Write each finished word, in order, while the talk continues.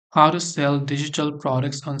How to sell digital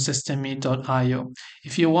products on systeme.io.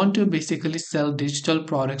 If you want to basically sell digital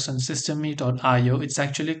products on systeme.io, it's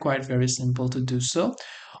actually quite very simple to do so.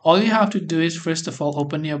 All you have to do is first of all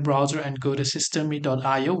open your browser and go to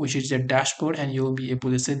systeme.io, which is your dashboard, and you'll be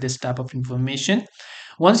able to see this type of information.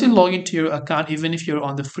 Once you log into your account, even if you're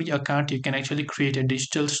on the free account, you can actually create a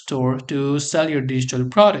digital store to sell your digital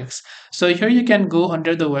products. So here you can go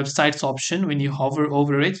under the websites option. When you hover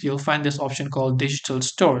over it, you'll find this option called digital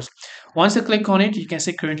stores. Once you click on it, you can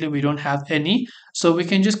see currently we don't have any. So we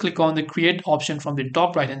can just click on the create option from the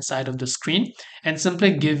top right hand side of the screen and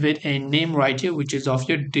simply give it a name right here, which is of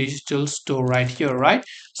your digital store right here, right?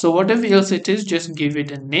 So whatever else it is, just give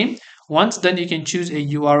it a name. Once done, you can choose a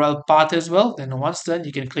URL path as well. Then once done,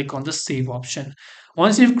 you can click on the save option.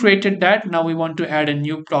 Once you've created that, now we want to add a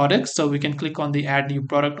new product. So we can click on the add new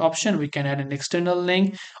product option. We can add an external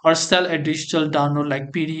link or sell a digital download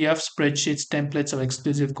like PDF, spreadsheets, templates, or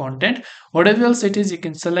exclusive content. Whatever else it is, you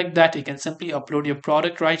can select that. You can simply upload your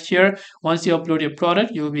product right here. Once you upload your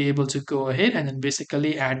product, you'll be able to go ahead and then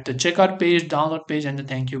basically add the checkout page, download page, and the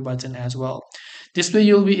thank you button as well. This way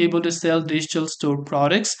you'll be able to sell digital store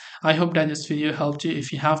products. I hope that this video helped you.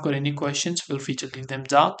 If you have got any questions, feel free to leave them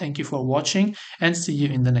down. Thank you for watching and see you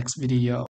in the next video.